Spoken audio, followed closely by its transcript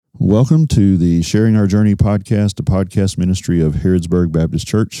Welcome to the Sharing Our Journey podcast, a podcast ministry of Harrodsburg Baptist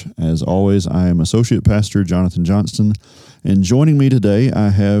Church. As always, I am Associate Pastor Jonathan Johnston, and joining me today, I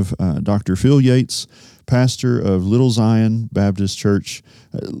have Dr. Phil Yates, pastor of Little Zion Baptist Church,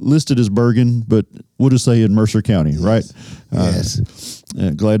 listed as Bergen, but we'll just say in Mercer County, yes. Right? Yes.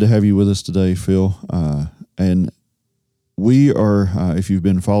 Glad to have you with us today, Phil. And we are, if you've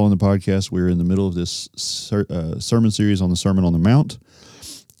been following the podcast, we're in the middle of this sermon series on the Sermon on the Mount.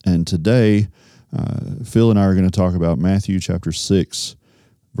 And today, Phil and I are going to talk about Matthew chapter 6,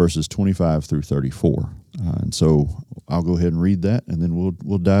 verses 25 through 34. And so I'll go ahead and read that, and then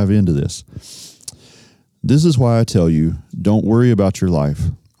we'll dive into this. This is why I tell you, don't worry about your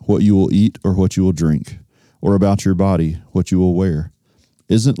life, what you will eat or what you will drink, or about your body, what you will wear.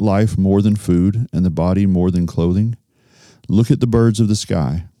 Isn't life more than food, and the body more than clothing? Look at the birds of the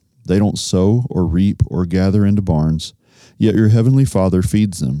sky. They don't sow or reap or gather into barns, yet your heavenly Father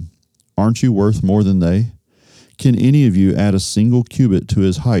feeds them. Aren't you worth more than they? Can any of you add a single cubit to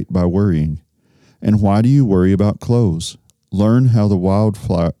his height by worrying? And why do you worry about clothes? Learn how the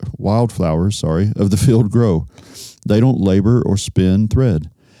wildflowers of the field grow. They don't labor or spin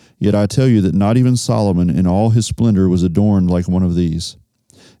thread. Yet I tell you that not even Solomon in all his splendor was adorned like one of these.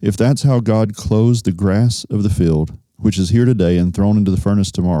 If that's how God clothes the grass of the field, which is here today and thrown into the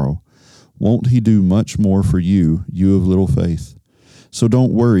furnace tomorrow, won't he do much more for you, you of little faith? So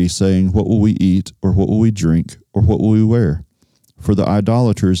don't worry, saying, what will we eat, or what will we drink, or what will we wear? For the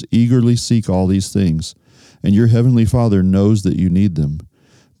idolaters eagerly seek all these things, and your heavenly Father knows that you need them.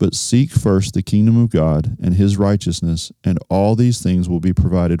 But seek first the kingdom of God and his righteousness, and all these things will be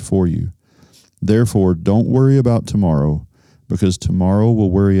provided for you. Therefore, don't worry about tomorrow, because tomorrow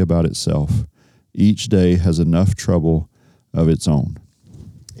will worry about itself. Each day has enough trouble of its own.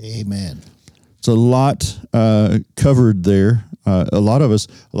 Amen. It's a lot covered there. A lot of us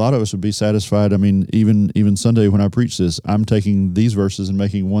would be satisfied. I mean, even Sunday when I preach this, I'm taking these verses and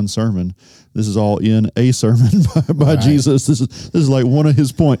making one sermon. This is all in a sermon by right. Jesus. This is like one of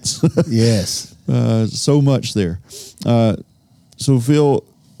his points. Yes. So much there. So Phil,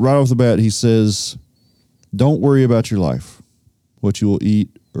 right off the bat, he says, "Don't worry about your life, what you will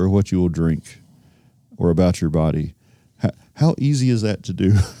eat or what you will drink, or about your body." How easy is that to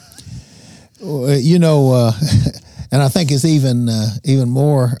do? And I think it's even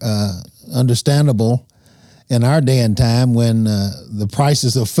more understandable in our day and time when the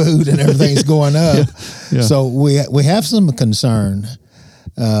prices of food and everything's going up. Yeah. So we have some concern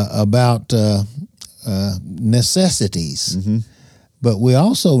about necessities, mm-hmm. but we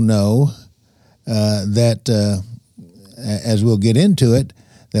also know that as we'll get into it,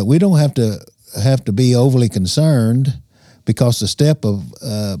 that we don't have to be overly concerned, because the step of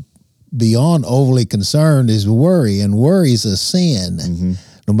beyond overly concerned is worry, and worry is a sin. Mm-hmm.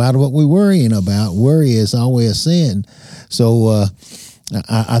 No matter what we're worrying about, worry is always a sin. So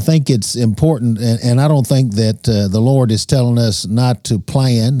I think it's important, and I don't think that the Lord is telling us not to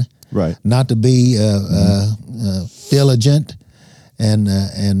plan, right? Not to be diligent and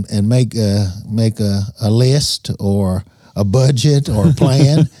make a list or a budget or a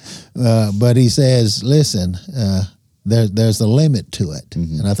plan. But he says, listen, there's a limit to it.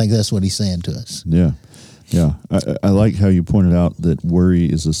 Mm-hmm. And I think that's what he's saying to us. Yeah. Yeah. I like how you pointed out that worry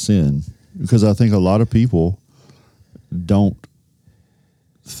is a sin, because I think a lot of people don't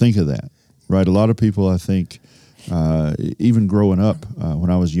think of that, right? A lot of people, I think, even growing up,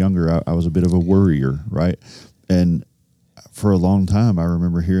 when I was younger, I was a bit of a worrier, right? And for a long time, I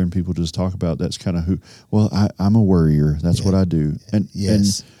remember hearing people just talk about that's kind of I'm a worrier. That's what I do. And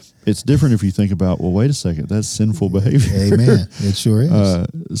yes. And it's different if you think about, well, wait a second, that's sinful behavior. Amen. It sure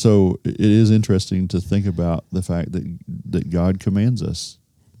is. So it is interesting to think about the fact that God commands us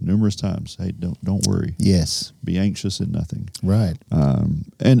numerous times, hey, don't worry. Yes. Be anxious in nothing. Right.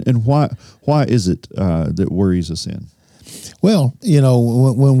 And why is it that worry is a sin? Well,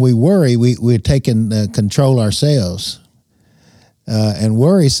 when we worry, we're taking control ourselves. And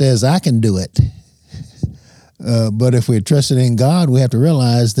worry says, I can do it. But if we're trusting in God, we have to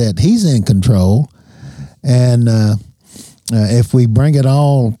realize that he's in control. And if we bring it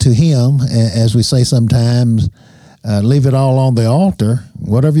all to him, as we say sometimes, leave it all on the altar,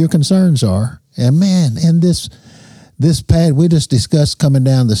 whatever your concerns are. And man, in this pad, we just discussed coming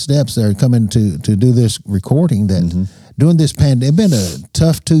down the steps there, coming to do this recording, that mm-hmm. during this pandemic, it's been a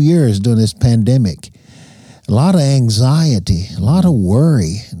tough 2 years during this pandemic. A lot of anxiety, a lot of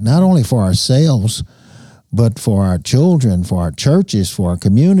worry, not only for ourselves, but for our children, for our churches, for our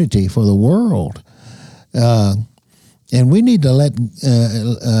community, for the world. And we need to let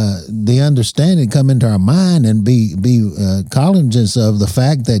the understanding come into our mind and be cognizant of the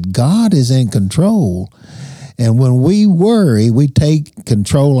fact that God is in control. And when we worry, we take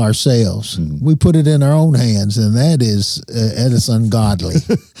control ourselves. Mm-hmm. We put it in our own hands, and that is ungodly.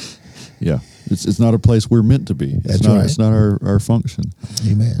 Yeah, it's not a place we're meant to be. That's right. It's not our function.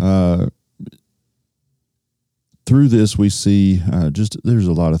 Amen. Through this, we see there's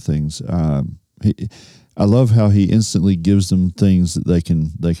a lot of things. I love how he instantly gives them things that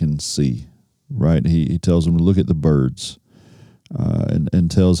they can see. Right? He tells them to look at the birds, and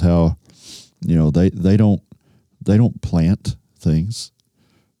tells how they don't plant things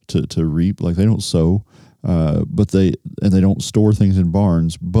to reap, like they don't sow, but they don't store things in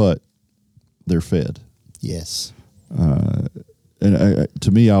barns, but they're fed. Yes. And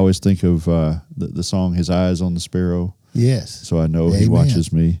to me, I always think of the song "His Eyes on the Sparrow." Yes. So I know Amen. He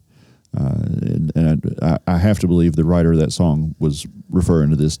watches me, and I have to believe the writer of that song was referring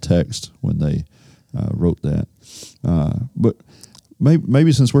to this text when they wrote that. But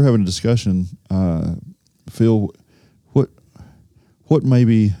maybe since we're having a discussion, Phil, what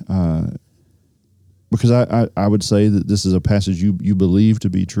maybe, because I would say that this is a passage you believe to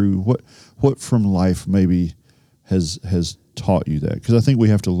be true. What from life maybe has taught you that? Because I think we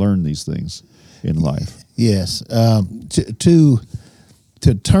have to learn these things in life. Yes,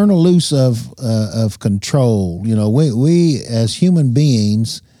 to turn a loose of control. We as human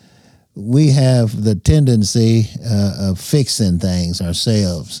beings, we have the tendency of fixing things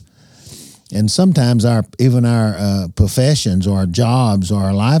ourselves. And sometimes our professions or our jobs or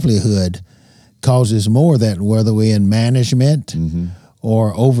our livelihood causes more that, whether we're in management mm-hmm.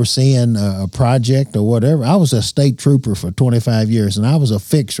 or overseeing a project or whatever. I was a state trooper for 25 years, and I was a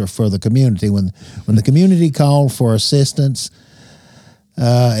fixer for the community. When the community called for assistance,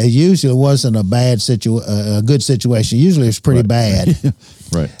 it usually wasn't a good situation. Usually it was pretty bad.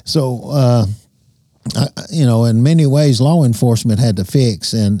 Right. So, in many ways, law enforcement had to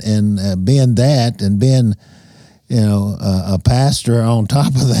fix, and being that, and being, a pastor on top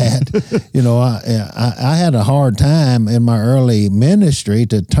of that, I had a hard time in my early ministry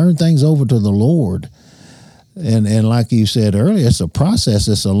to turn things over to the Lord. And like you said earlier, it's a process.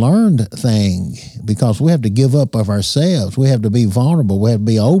 It's a learned thing, because we have to give up of ourselves. We have to be vulnerable. We have to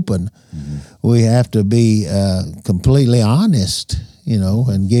be open. Mm-hmm. We have to be completely honest,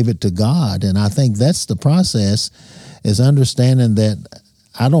 and give it to God. And I think that's the process, is understanding that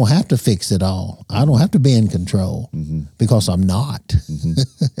I don't have to fix it all. I don't have to be in control mm-hmm. because I'm not.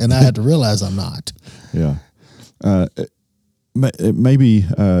 Mm-hmm. And I had to realize I'm not. Yeah. Maybe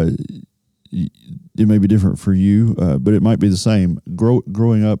it may be different for you, but it might be the same.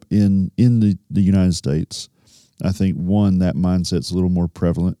 Growing up in the United States, I think, that mindset's a little more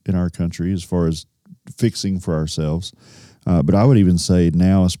prevalent in our country as far as fixing for ourselves. But I would even say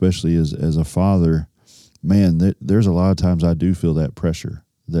now, especially as a father, man, there's a lot of times I do feel that pressure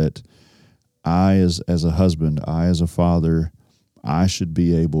that I, as a husband, I, as a father, I should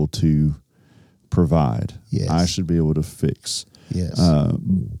be able to provide. Yes. I should be able to fix. Yes.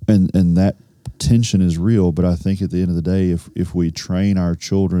 And that tension is real, but I think at the end of the day, if we train our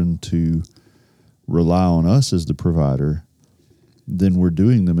children to rely on us as the provider, then we're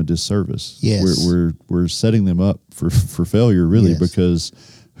doing them a disservice. Yes. We're setting them up for failure, really, yes. because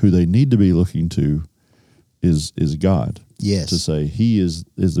who they need to be looking to is God. Yes. To say He is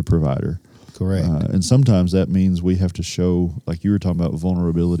the provider. Correct. And sometimes that means we have to show, like you were talking about,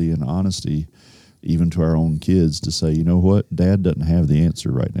 vulnerability and honesty, even to our own kids, to say, you know what, Dad doesn't have the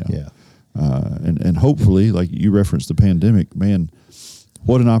answer right now. Yeah. And hopefully, like you referenced the pandemic, man,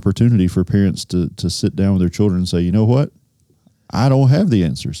 what an opportunity for parents to sit down with their children and say, you know what, I don't have the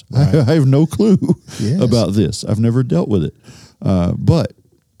answers. Right. I have no clue yes. about this. I've never dealt with it. But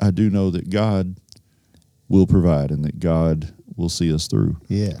I do know that God will provide and that God will see us through.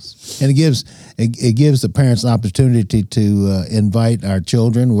 Yes. And it gives the parents an opportunity to invite our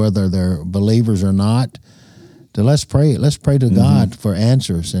children, whether they're believers or not, to let's pray to mm-hmm. God for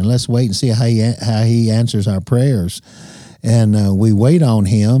answers, and let's wait and see how he answers our prayers. And we wait on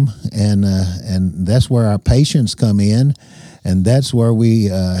Him, and that's where our patience come in. And that's where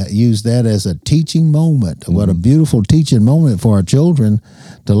we use that as a teaching moment. Mm-hmm. What a beautiful teaching moment for our children,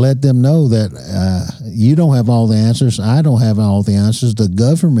 to let them know that you don't have all the answers. I don't have all the answers. The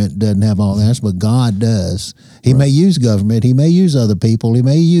government doesn't have all the answers, but God does. He may use government. He may use other people. He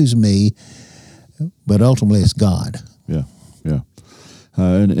may use me, but ultimately it's God. Yeah, yeah.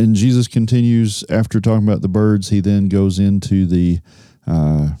 And Jesus continues, after talking about the birds, He then goes into the,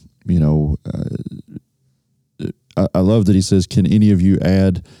 I love that He says, can any of you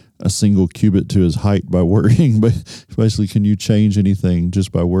add a single cubit to his height by worrying, but basically, can you change anything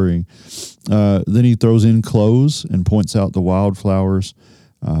just by worrying? Then he throws in clothes and points out the wildflowers,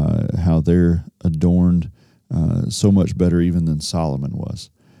 how they're adorned so much better even than Solomon was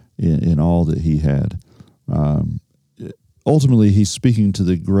in all that he had. Ultimately, he's speaking to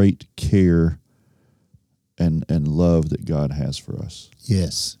the great care and love that God has for us.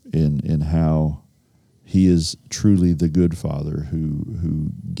 Yes. In how he is truly the good Father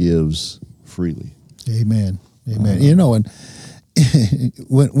who gives freely. Amen. Amen. And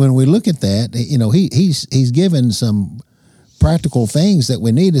when we look at that, he's given some practical things that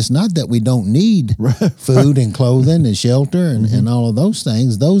we need. It's not that we don't need food and clothing and shelter and all of those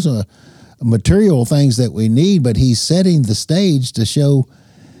things. Those are material things that we need, but he's setting the stage to show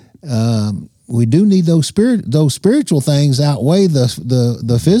we do need those spiritual things outweigh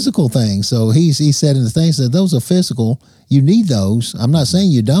the physical things. So he's setting the things that those are physical. You need those. I'm not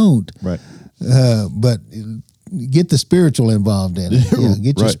saying you don't, right? But get the spiritual involved in it.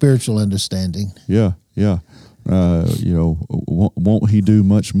 Get your spiritual understanding. Yeah. Won't he do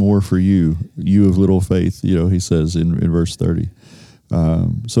much more for you of little faith? He says in verse 30.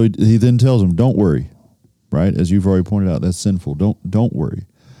 So he then tells him, don't worry, right? As you've already pointed out, that's sinful. Don't worry.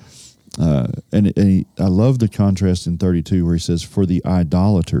 I love the contrast in 32 where he says, for the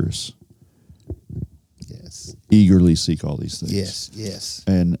idolaters, yes, eagerly seek all these things. Yes.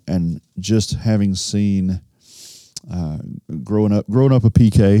 And just having seen, growing up a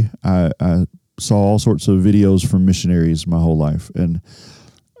PK, I saw all sorts of videos from missionaries my whole life, and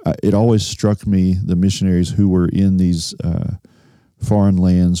it always struck me the missionaries who were in these foreign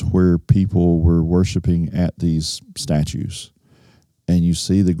lands where people were worshiping at these statues. And you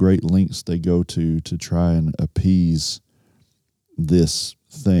see the great lengths they go to try and appease this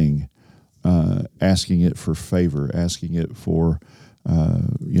thing, asking it for favor, asking it for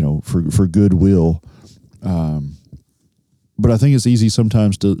goodwill. But I think it's easy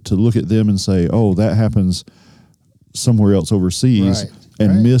sometimes to look at them and say, "Oh, that happens somewhere else overseas,"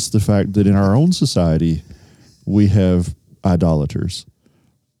 and miss the fact that in our own society we have idolaters.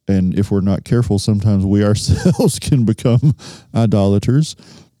 And if we're not careful, sometimes we ourselves can become idolaters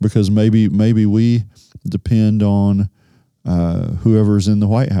because maybe we depend on whoever's in the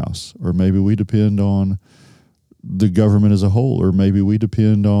White House, or maybe we depend on the government as a whole, or maybe we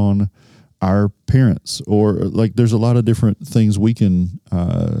depend on our parents, or like there's a lot of different things we can.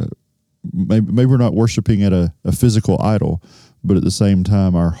 Maybe we're not worshiping at a physical idol, but at the same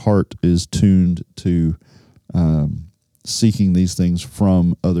time, our heart is tuned to seeking these things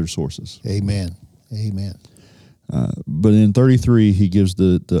from other sources. Amen. But in 33, he gives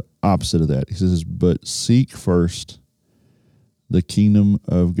the opposite of that. He says, but seek first the kingdom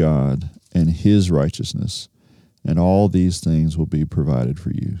of God and his righteousness, and all these things will be provided for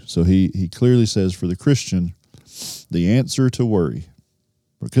you. So he clearly says for the Christian, the answer to worry,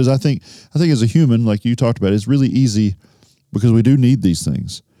 because I think as a human, like you talked about, it's really easy because we do need these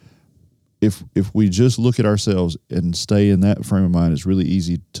things. If we just look at ourselves and stay in that frame of mind, it's really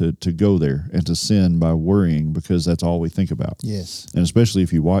easy to go there and to sin by worrying because that's all we think about. Yes. And especially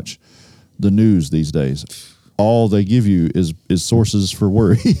if you watch the news these days, all they give you is sources for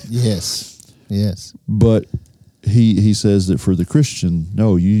worry. Yes. But he says that for the Christian,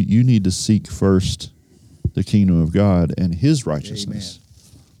 no, you need to seek first the kingdom of God and his righteousness.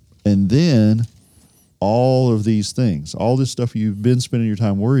 Amen. And then all of these things, all this stuff you've been spending your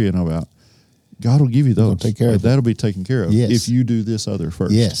time worrying about, God will give you those. Take care of that'll be taken care of if you do this other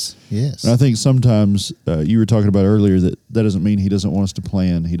first. Yes. And I think sometimes you were talking about earlier that doesn't mean he doesn't want us to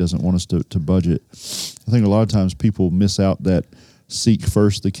plan. He doesn't want us to budget. I think a lot of times people miss out that seek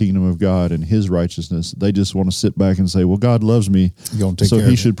first the kingdom of God and his righteousness. They just want to sit back and say, well, God loves me, so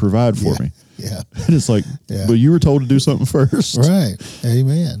he should provide for me. Yeah. And it's like, but you were told to do something first. Right.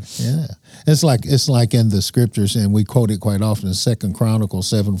 Amen. Yeah. It's like in the scriptures, and we quote it quite often in 2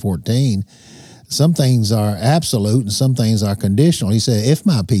 Chronicles 7:14. Some things are absolute and some things are conditional. He said, if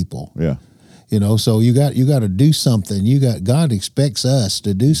my people. Yeah. So you got to do something. God expects us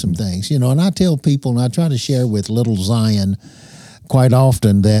to do some things. And I tell people, and I try to share with little Zion quite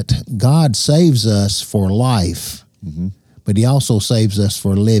often, that God saves us for life, but he also saves us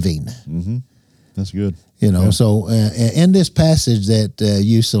for living. Mm-hmm. That's good. So in this passage that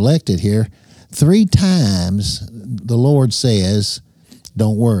you selected here, 3 times the Lord says,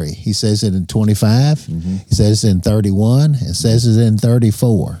 don't worry. He says it in 25. He says it in 31. It says it in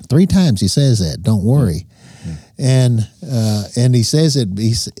 34. 3 times he says that. Don't worry. And he says it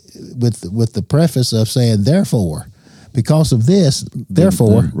with the preface of saying, therefore, because of this,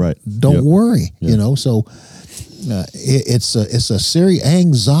 therefore, don't worry. So it's a serious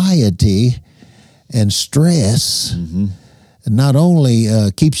anxiety and stress. Not only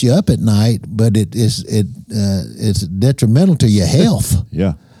keeps you up at night, but it's detrimental to your health.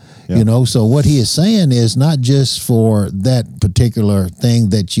 Yeah. You know, so what he is saying is not just for that particular thing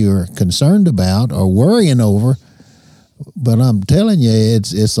that you're concerned about or worrying over, but I'm telling you,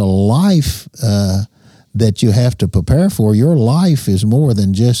 it's a life that you have to prepare for. Your life is more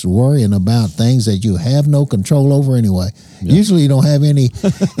than just worrying about things that you have no control over anyway. Yeah. Usually you don't have any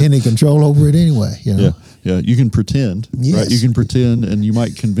control over it anyway, you know. Yeah, you can pretend, right? You can pretend, and you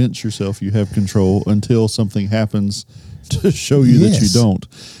might convince yourself you have control until something happens to show you that you don't.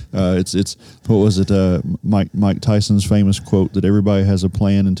 It's what was it? Mike Tyson's famous quote that everybody has a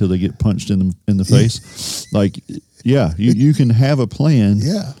plan until they get punched in the face. Like, yeah, you can have a plan.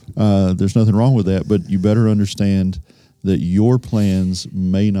 Yeah, there's nothing wrong with that, but you better understand that your plans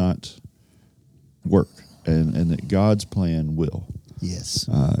may not work, and that God's plan will. Yes.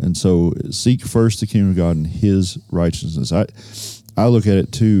 And so seek first the kingdom of God and His righteousness. I look at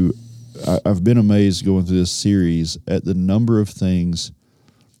it too. I've been amazed going through this series at the number of things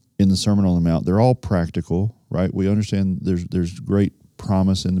in the Sermon on the Mount. They're all practical, right? We understand there's great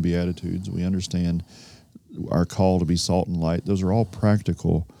promise in the Beatitudes. We understand our call to be salt and light. Those are all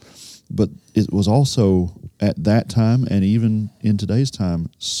practical. But it was also at that time and even in today's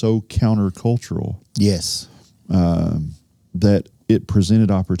time so countercultural. Yes. That it presented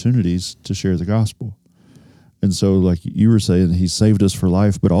opportunities to share the gospel. And so, like you were saying, He saved us for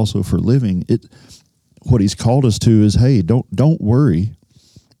life, but also for living. What He's called us to is, hey, don't worry,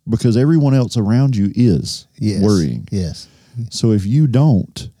 because everyone else around you is worrying. Yes. So if you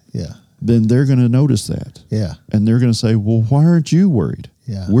don't, then they're going to notice that. Yeah. And they're going to say, well, why aren't you worried?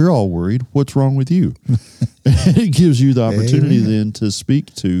 Yeah. We're all worried. What's wrong with you? And it gives you the opportunity then to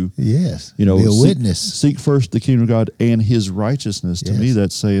speak to, be a witness. Seek first the kingdom of God and His righteousness. To me,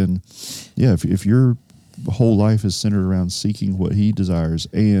 that's saying, if your whole life is centered around seeking what He desires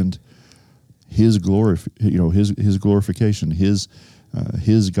and His glory, His glorification, His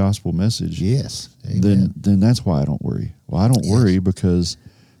gospel message. Yes. Then that's why I don't worry. Well, I don't worry because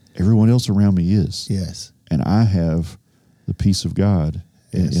everyone else around me is. Yes. And I have the peace of God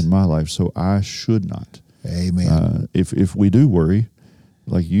in my life, so I should not. Amen. If we do worry,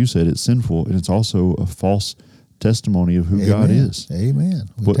 like you said, it's sinful, and it's also a false testimony of who God is. Amen.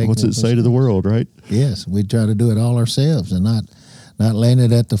 What's it say to the world, right? Yes, we try to do it all ourselves and not laying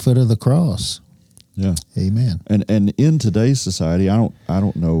it at the foot of the cross. Yeah. Amen. And in today's society, I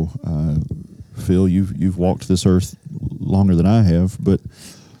don't know, Phil, you've walked this earth longer than I have, but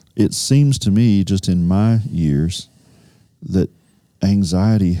it seems to me, just in my years, that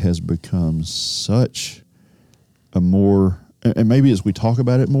anxiety has become such a more, and maybe as we talk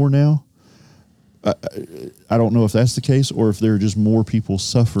about it more now, I don't know if that's the case or if there are just more people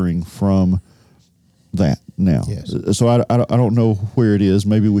suffering from that now. Yes. So I don't know where it is.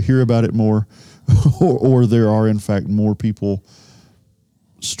 Maybe we hear about it more, or there are in fact more people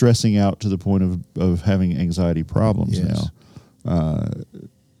stressing out to the point of having anxiety problems now.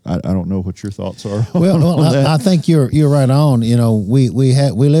 I don't know what your thoughts are. Well, I think you're right on. You know, we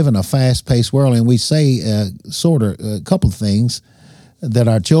live in a fast-paced world, and we say a couple of things that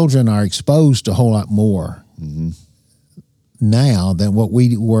our children are exposed to a whole lot more now than what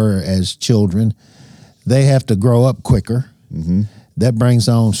we were as children. They have to grow up quicker. That brings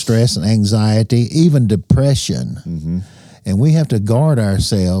on stress and anxiety, even depression. And we have to guard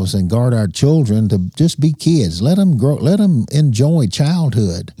ourselves and guard our children to just be kids. Let them grow. Let them enjoy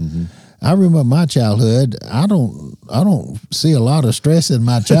childhood. I remember my childhood. I don't see a lot of stress in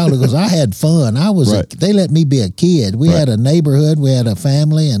my childhood because I had fun. They let me be a kid. We had a neighborhood. We had a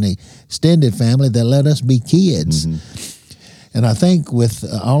family, an extended family that let us be kids. And I think with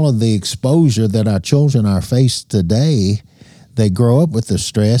all of the exposure that our children are faced today, they grow up with the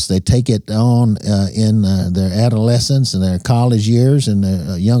stress. They take it on in their adolescence and their college years and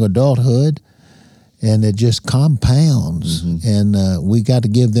their young adulthood, and it just compounds. And we got to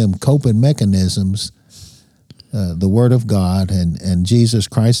give them coping mechanisms, the Word of God and Jesus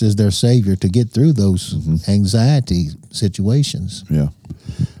Christ as their Savior to get through those anxiety situations. Yeah,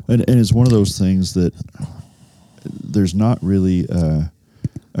 and it's one of those things that there's not really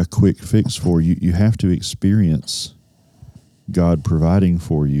a quick fix for. You have to experience God providing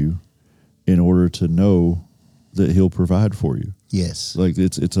for you in order to know that He'll provide for you. Yes. Like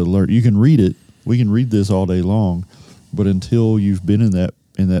it's a learn. You can read it. We can read this all day long, but until you've been in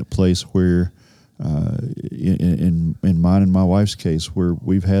that place where, in mine and my wife's case, where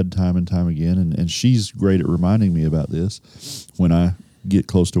we've had time and time again, and she's great at reminding me about this when I get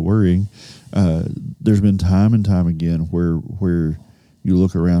close to worrying, there's been time and time again where you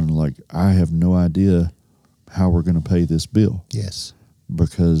look around and like, I have no idea how we're going to pay this bill. Yes.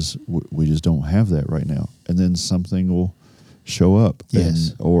 Because we just don't have that right now. And then something will show up.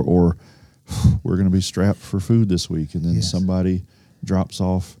 Yes. Or we're going to be strapped for food this week, and then somebody drops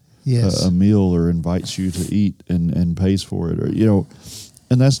off Yes. a meal or invites you to eat and pays for it. Or,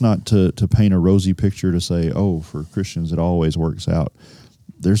 and that's not to paint a rosy picture to say, oh, for Christians it always works out.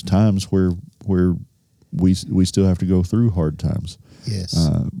 There's times where we still have to go through hard times. Yes.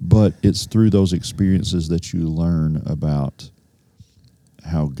 But it's through those experiences that you learn about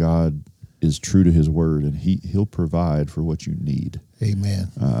how God is true to His word, and He'll provide for what you need.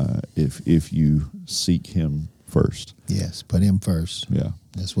 Amen. If you seek Him first. Yes, put Him first. Yeah,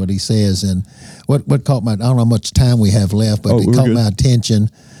 that's what He says. And what caught my, I don't know how much time we have left, but it caught my attention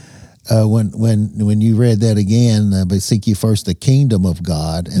when you read that again. But seek ye first the kingdom of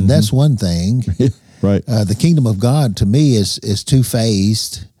God, and that's one thing. Right. The kingdom of God to me is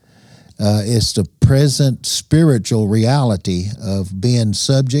two-phased. It's the present spiritual reality of being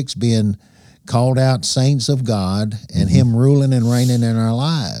subjects, being called out saints of God, and Him ruling and reigning in our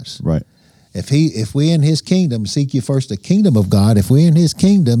lives. Right. If we in His kingdom, seek ye first the kingdom of God. If we're in His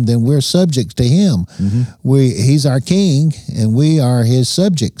kingdom, then we're subjects to Him. He's our King, and we are His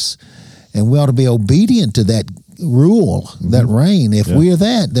subjects, and we ought to be obedient to that rule, that reign. If we're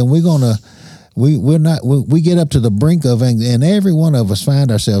that, then we're gonna. We get up to the brink of, and every one of us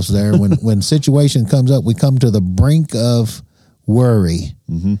find ourselves there when situation comes up. We come to the brink of worry,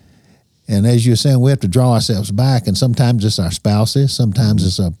 and as you're saying, we have to draw ourselves back. And sometimes it's our spouses, sometimes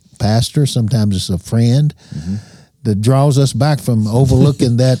it's a pastor, sometimes it's a friend that draws us back from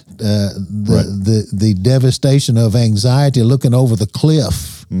overlooking that the devastation of anxiety, looking over the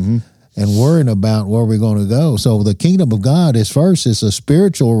cliff. And worrying about where we're going to go. So the kingdom of God is first. It's a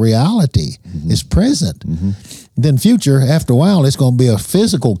spiritual reality. It's present. Then future, after a while, it's going to be a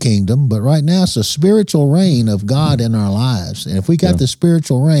physical kingdom. But right now, it's a spiritual reign of God in our lives. And if we got the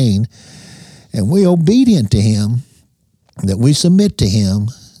spiritual reign and we obedient to Him, that we submit to Him,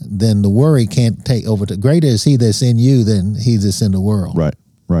 then the worry can't take over. Greater is He that's in you than he that's in the world. Right.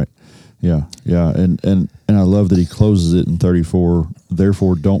 Right. Yeah. Yeah. And I love that He closes it in 34.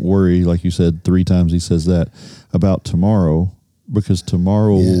 Therefore, don't worry, like you said 3 times. He says that about tomorrow, because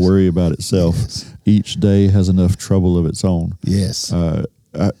tomorrow will worry about itself. Each day has enough trouble of its own. Yes.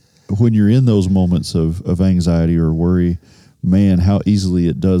 When you're in those moments of anxiety or worry, man, how easily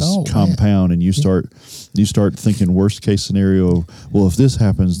it does compound, and you start thinking worst case scenario. Well, if this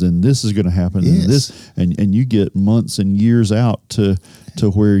happens, then this is going to happen, and this, and you get months and years out to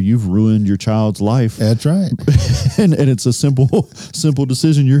where you've ruined your child's life. That's right. and it's a simple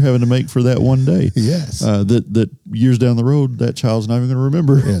decision you're having to make for that one day. Yes. That years down the road, that child's not even going to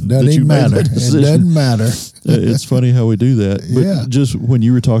remember. It doesn't even matter. It doesn't matter. It's funny how we do that. But just when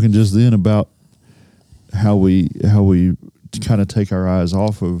you were talking just then about how we kind of take our eyes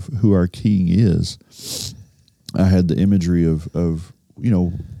off of who our King is, I had the imagery of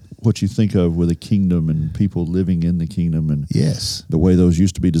what you think of with a kingdom and people living in the kingdom, and the way those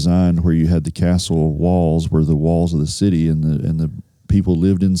used to be designed, where you had the castle walls were the walls of the city, and the people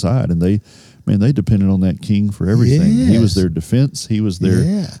lived inside, and they depended on that king for everything. He was their defense. He was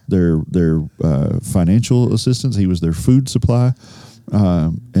their financial assistance. He was their food supply,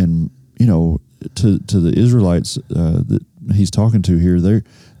 and to the Israelites that he's talking to here,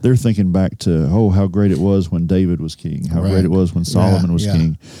 they're thinking back to how great it was when David was king, how great it was when Solomon was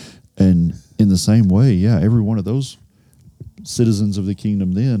king. And in the same way, every one of those citizens of the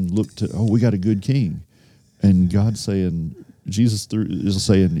kingdom then looked to, we got a good king. And Jesus is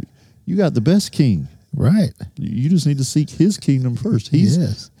saying, you got the best king. Right. You just need to seek His kingdom first. He's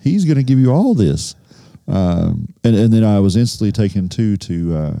going to give you all this. And then I was instantly taken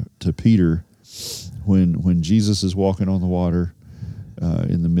to Peter when Jesus is walking on the water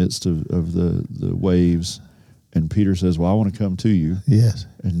in the midst of the waves. And Peter says, well, I want to come to you. Yes.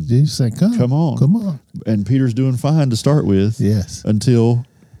 And Jesus said, come on. And Peter's doing fine to start with. Yes. Until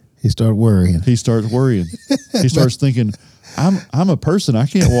he starts worrying. He starts thinking, I'm a person. I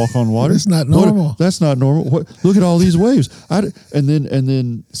can't walk on water. That's not normal. That's not normal. Look at all these waves. And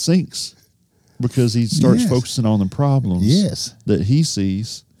then sinks, because he starts focusing on the problems that he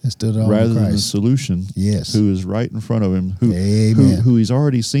sees rather than the solution. Yes. Who is right in front of him, who he's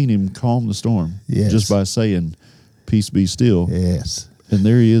already seen him calm the storm just by saying, peace be still. Yes. And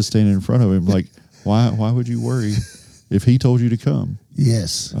there he is standing in front of him like, why would you worry if he told you to come?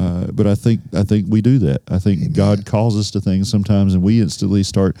 Yes. But I think we do that. I think Amen. God calls us to things sometimes, and we instantly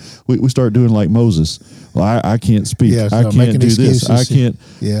start doing like Moses. Well, I can't speak. Yeah, I start can't making do this. I excuses. can't.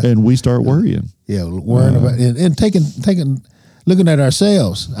 Yeah. And we start worrying. Yeah, worrying about and taking looking at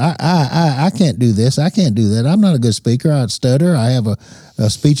ourselves. I can't do this. I can't do that. I'm not a good speaker. I stutter. I have a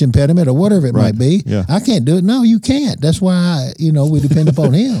speech impediment or whatever it might be. Yeah. I can't do it. No, you can't. That's why we depend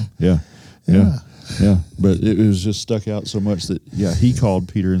upon Him. Yeah. But it was just stuck out so much that he called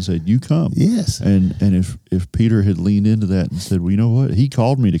Peter and said, "You come." Yes. And if Peter had leaned into that and said, "Well, you know what? He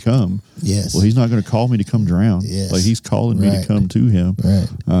called me to come." Yes. Well, He's not going to call me to come drown. Yes. Like He's calling me to Right. come to Him. Right.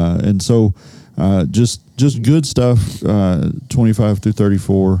 And so, just good stuff. 25 through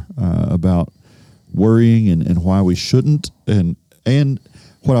 34 about worrying and why we shouldn't. And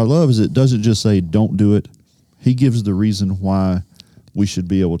what I love is it doesn't just say don't do it. He gives the reason why we should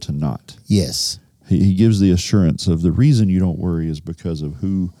be able to not. Yes. He gives the assurance of the reason you don't worry is because of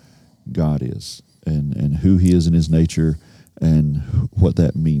who God is and who He is in His nature and what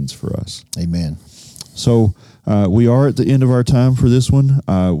that means for us. Amen. So we are at the end of our time for this one.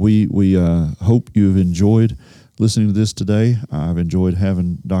 We hope you've enjoyed listening to this today. I've enjoyed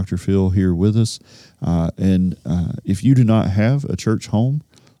having Dr. Phil here with us. And if you do not have a church home,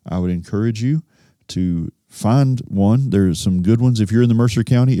 I would encourage you to find one. There's some good ones. If you're in the Mercer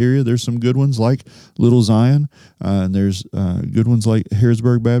County area, there's some good ones like Little Zion, and there's good ones like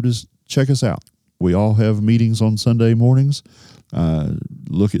Harrisburg Baptist. Check us out. We all have meetings on Sunday mornings.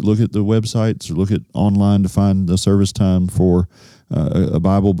 Look at the websites or look at online to find the service time for a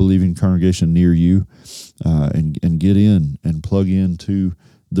Bible-believing congregation near you, and get in and plug into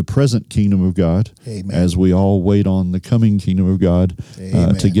the present kingdom of God. Amen. As we all wait on the coming kingdom of God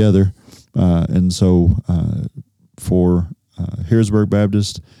Amen. together. And so for Harrisburg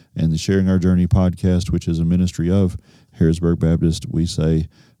Baptist and the Sharing Our Journey podcast, which is a ministry of Harrisburg Baptist, we say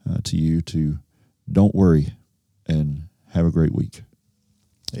to you to don't worry and have a great week.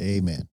 Amen.